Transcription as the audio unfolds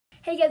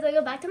Hey guys,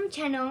 welcome back to my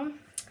channel.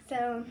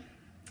 So,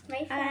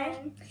 my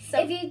friend,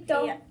 if you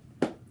don't,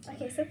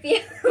 okay,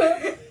 Sophia,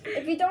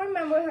 if you don't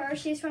remember her,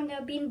 she's from the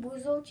Bean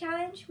Boozled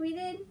challenge we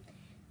did.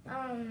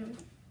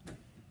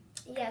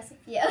 Yeah,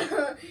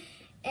 Sophia.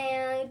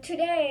 And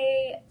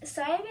today,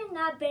 so I haven't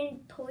not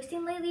been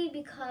posting lately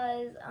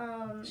because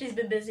she's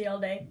been busy all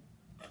day,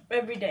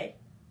 every day.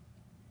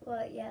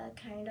 Well, yeah,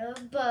 kind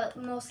of, but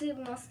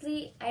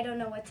mostly I don't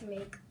know what to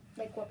make,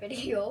 like what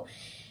video.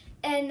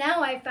 And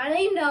now I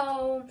finally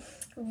know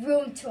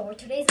room tour.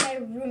 Today's my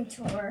room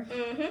tour.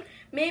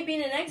 Maybe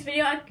in the next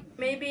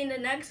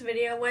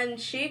video, when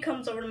she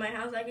comes over to my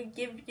house, I could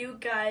give you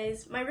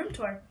guys my room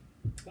tour.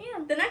 Yeah.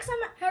 The next time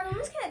her room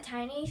is kind of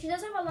tiny. She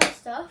doesn't have a lot of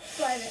stuff,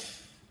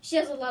 but she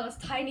has a lot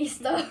of tiny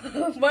stuff.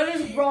 What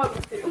is wrong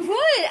with you?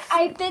 What?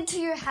 I've been to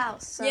your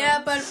house. So.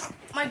 Yeah, but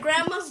my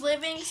grandma's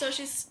living, so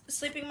she's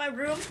sleeping in my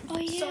room. Oh,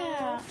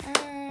 yeah.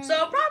 So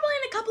probably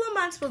in a couple of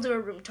months, we'll do a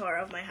room tour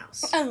of my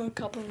house. Oh, a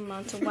couple of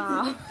months.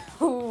 Wow.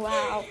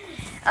 Wow.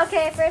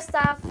 Okay, first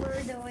off,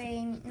 we're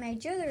doing my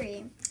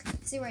jewelry.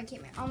 See where I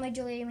keep all my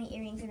jewelry, my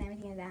earrings, and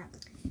everything like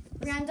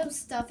that. Random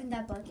stuff in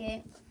that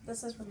bucket.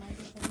 This is for my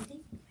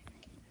everything.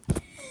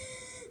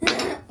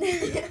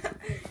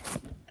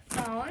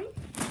 Phone.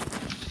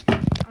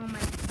 Oh my,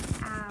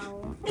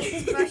 ow.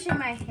 Just brushing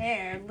my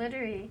hair,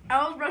 literally.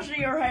 I was brushing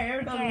your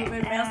hair, got a little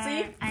bit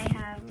messy. I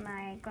have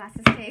my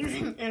glasses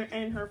case.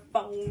 and her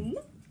phone.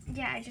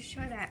 Yeah, I just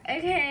showed that.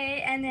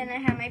 Okay, and then I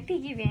have my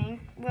piggy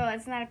bank. Well,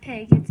 it's not a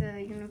pig, it's a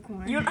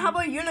unicorn. How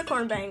about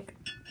unicorn bank?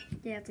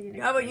 Yeah, it's a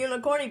unicorn. How about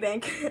unicorny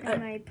bank?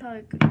 And my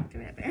pug,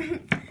 whatever.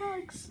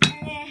 Pugs.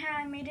 And then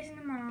I made this in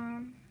the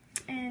mom.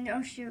 And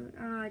oh shoot,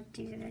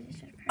 Jesus, I just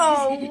said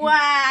Oh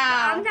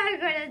wow! I'm not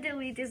gonna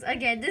delete this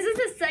again. This is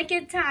the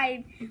second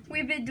time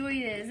we've been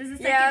doing this. This is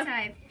the second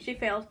time. She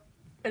failed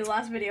in the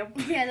last video.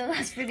 Yeah, the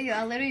last video.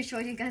 I literally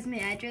showed you guys my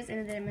address and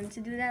I didn't mean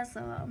to do that,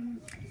 so oh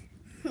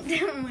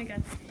my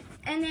god.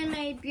 And then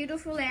my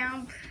beautiful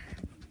lamp.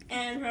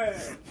 And her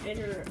Her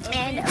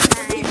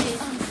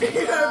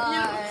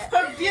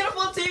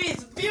beautiful TV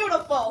is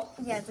beautiful.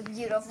 Yeah, it's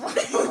beautiful.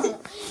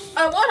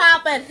 What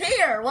happened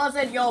here? Was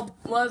it your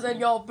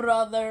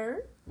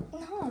brother?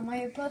 No,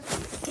 my brother.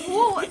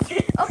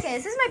 Okay,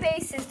 this is my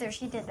baby sister.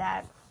 She did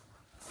that.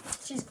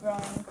 She's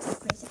growing. So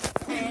crazy.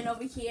 And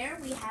over here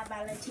we have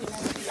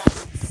Valentina's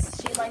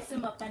lights. She lights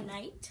them up at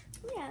night.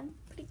 Yeah,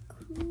 pretty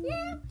cool.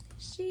 Yeah,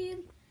 she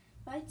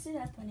lights it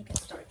up when it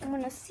gets dark. I'm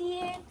gonna see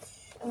it.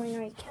 Oh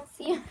no, you can't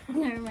see it.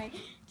 Never mind.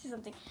 Do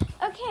something.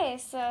 Okay,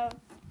 so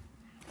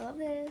I love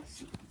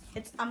this.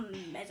 It's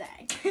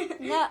amazing.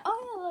 No,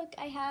 oh yeah, look,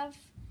 I have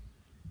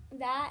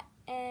that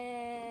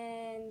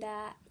and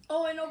that.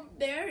 Oh, and over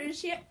there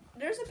is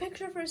there's a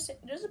picture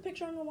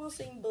on the wall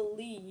saying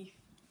 "Believe."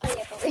 Oh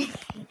yeah, believe.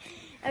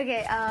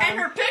 Okay. And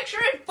her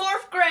picture in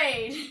 4th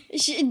grade.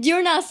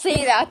 You're not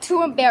saying that.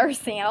 Too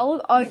embarrassing. I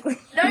look ugly.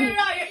 No, you're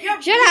not.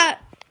 You're shut up.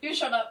 You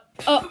shut up.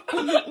 Oh,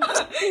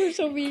 you're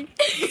so mean.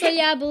 So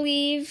yeah,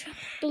 believe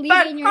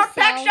in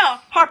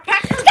yourself. Her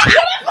picture's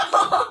beautiful.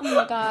 Oh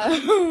my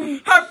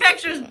god. Her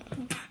picture's.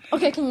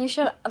 Okay, can you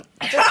shut up?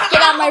 Just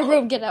get out of my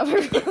room. Get out of my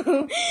room.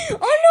 Oh no,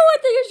 I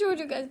think I showed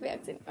you guys by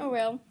accident. Oh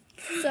well.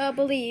 So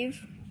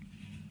believe.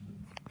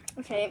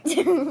 Okay.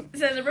 It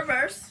says in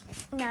reverse.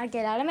 Now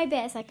get out of my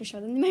bed so I can show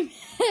them my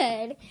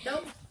bed.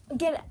 Nope.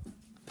 Get.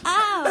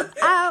 Ow!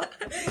 Ow!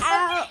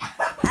 Ow!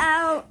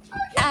 Ow!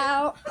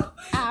 Ow!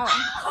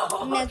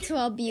 Ow! Mental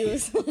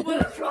abuse.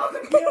 What's wrong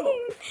with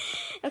you?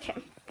 Okay,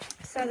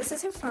 so this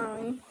is her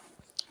phone.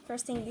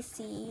 First thing you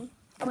see.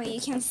 Oh wait,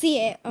 you can't see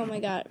it. Oh my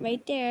god,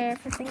 right there.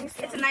 First thing you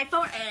see. It's an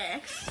iPhone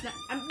X.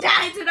 I'm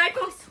dying. It's an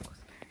iPhone.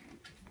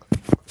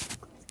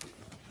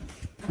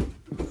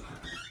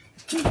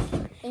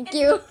 Thank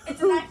you.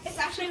 It's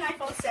actually an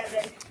iPhone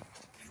 7.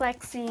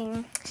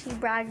 Flexing. She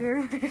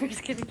bragger.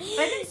 Just kidding.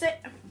 I didn't say.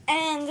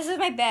 And this is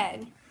my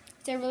bed.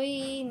 It's a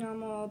really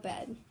normal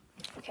bed.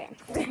 Okay.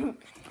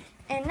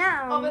 And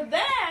now. Over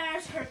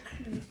there's her.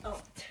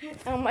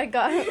 Oh my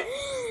god.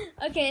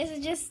 Okay, this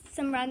is just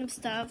some random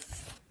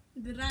stuff.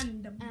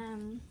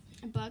 Random.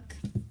 A book.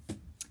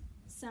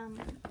 Some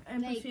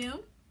And like,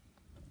 perfume.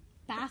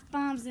 bath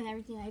bombs and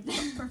everything like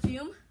that.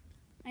 Perfume.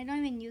 I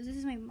don't even use this.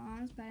 Is my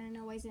mom's, but I don't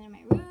know why it's in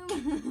my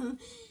room.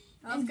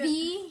 And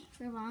V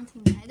for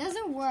Valentina. It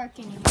doesn't work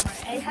anymore.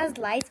 It has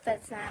lights, but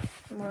it's not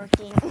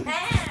working.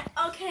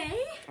 Okay.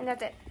 And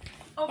that's it.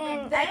 Over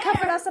And there. I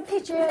covered all some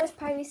pictures,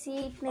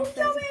 privacy. Oh,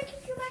 no, wait,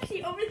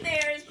 actually, over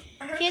there is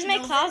her Here's my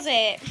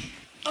closet.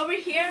 Over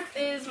here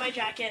is my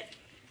jacket.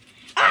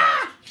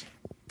 Ah!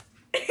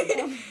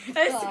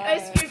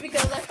 I screamed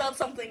because I felt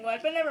something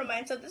wet, but never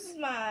mind. So this is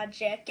my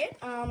jacket.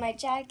 My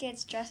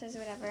jackets, dresses,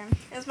 whatever.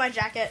 It's my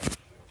jacket.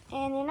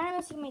 And you're not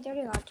gonna see my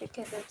dirty laundry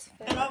because it's.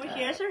 And over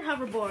here is her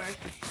hoverboard.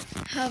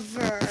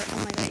 Hover. Oh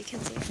my god, you can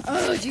see it.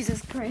 Oh Jesus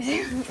Christ.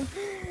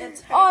 It's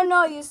her Oh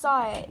no, you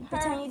saw it.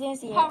 Pretend you didn't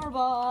see it.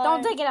 hoverboard.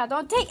 Don't take it out.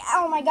 Don't take.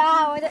 Oh my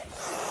god.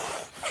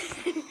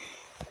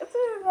 It's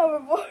her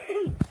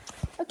hoverboard.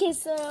 Okay,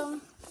 so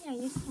yeah,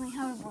 this is my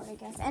hoverboard, I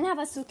guess, and I have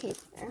a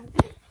suitcase there.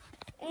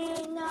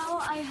 And now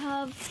I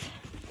have.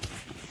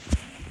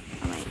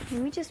 Oh wait,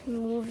 let me just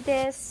move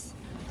this.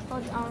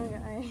 Hold on,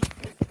 guys.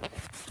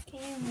 Can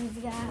you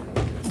move that?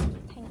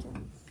 Thank you.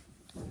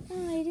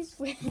 Oh, it is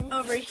weird.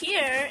 Over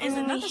here is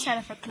another side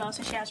of her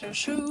closet. She has her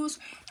shoes,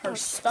 her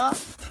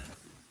stuff.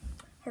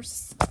 Her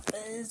stuff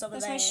is over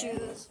That's there. my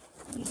shoes.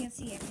 You can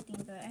see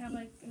everything, but I have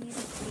like a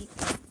little sleep.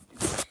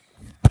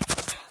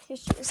 Your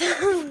shoes.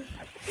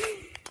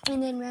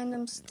 And then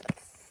random stuff.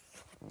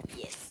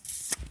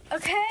 Yes.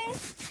 Okay.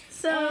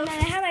 So, And then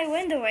I have my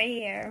window right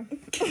here.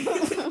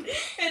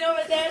 and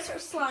over there is her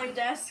slime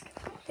desk.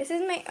 This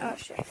is my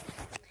sure.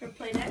 Her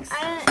play desk.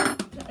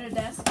 Her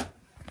desk.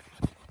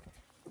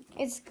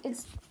 It's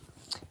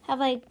have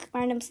like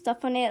random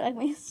stuff on it, like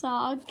my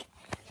sock.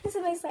 This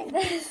is my slime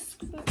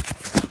desk.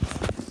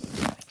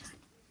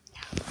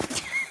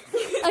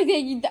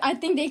 Okay, I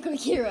think they could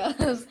hear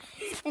us.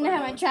 And I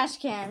have my trash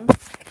can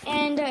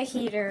and a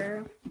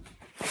heater.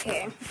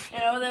 Okay.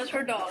 And over there's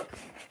her dog.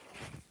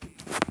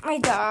 My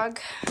dog.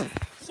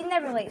 He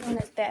never lays on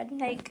his bed.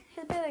 Like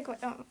his bed, like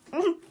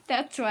oh.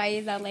 That's why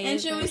he's not laying.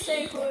 And should we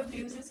say who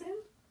abuses him?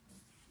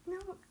 No.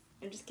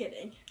 I'm just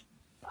kidding.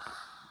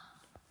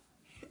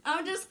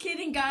 I'm just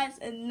kidding, guys.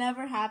 It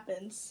never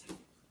happens.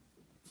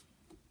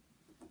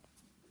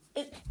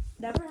 It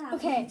never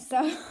happens. Okay,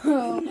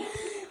 so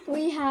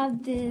we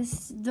have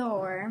this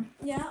door.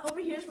 Yeah,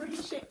 over here's where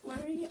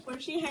where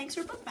she hangs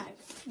her book bag.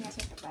 Yes,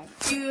 it's bag.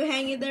 Do you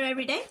hang it there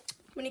every day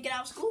when you get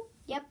out of school?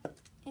 Yep.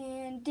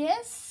 And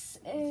this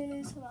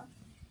is, hold on.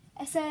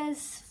 It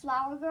says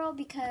Flower Girl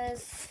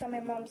because from my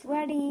mom's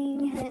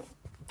wedding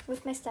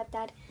with my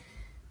stepdad.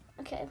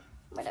 Okay,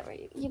 whatever.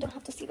 You don't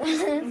have to see that.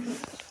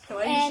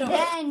 Why And you show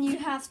then you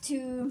have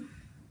to.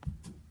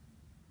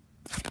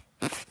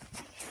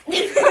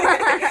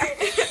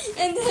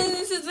 And then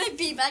this is my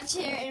beanbag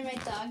chair and my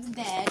dog's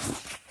bed.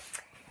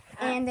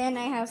 And then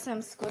I have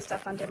some school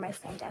stuff under my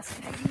same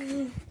desk.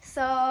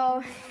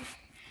 So,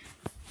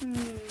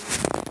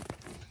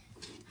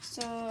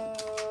 So,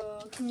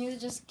 can you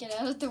just get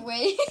out of the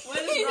way? What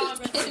is wrong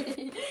with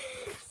you?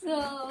 So,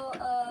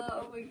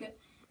 oh my god.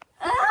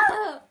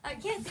 Ah, I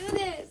can't do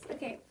this.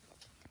 Okay.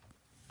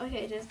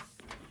 Okay, just.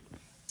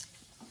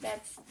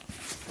 That's.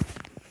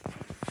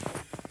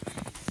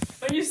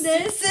 Are you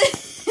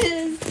This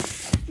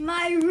is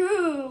my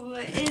room.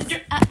 I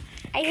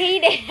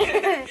hate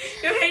it.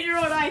 You hate your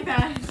own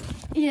iPad.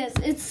 Yes,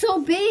 it's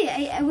so big.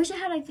 I wish I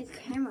had like a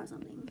camera or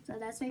something. So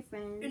that's my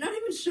friend. You're not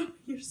even showing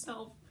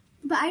yourself.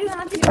 But I don't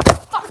have to do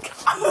fuck.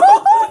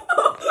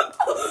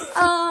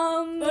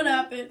 What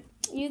happened?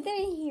 You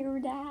didn't hear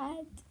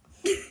that.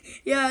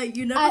 Yeah,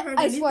 you never heard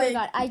I anything. swear to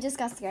God, I just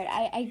got scared.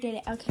 I did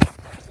it. Okay.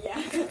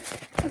 Yeah.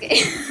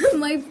 Okay.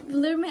 my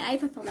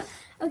iPad fell down.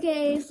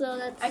 Okay, so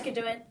that's. I could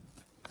do it.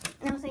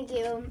 No, thank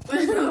you.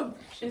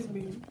 She's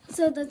mean.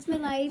 So that's my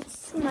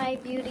lights, my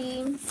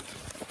beauty,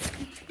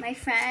 my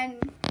fan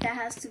that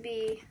has to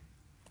be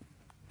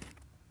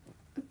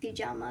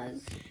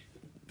pajamas.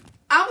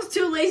 I was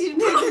too lazy to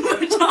do the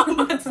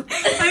pajamas.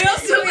 I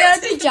was too We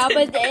had lazy.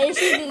 pajama day.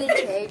 She didn't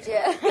change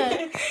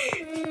it.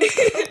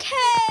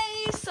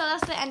 Okay, so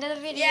that's the end of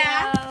the video.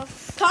 Yeah.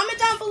 Comment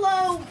down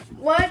below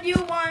what you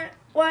want,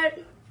 what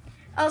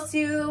else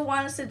you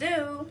want us to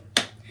do.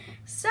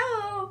 So,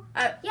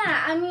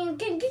 Yeah, I mean,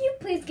 can you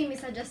please give me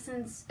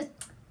suggestions?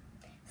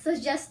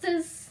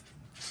 Suggestions?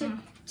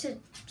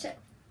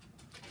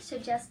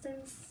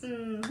 Suggestions?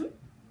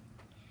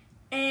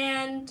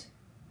 And,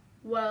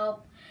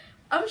 well,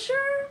 I'm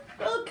sure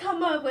we'll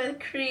come up with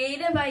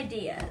creative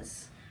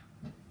ideas.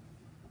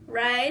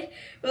 Right?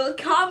 We'll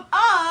come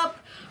up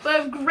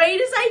with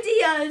greatest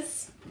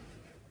ideas.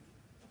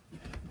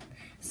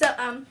 So,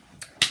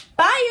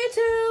 bye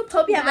YouTube.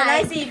 Hope you have a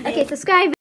nice evening. Okay, subscribe.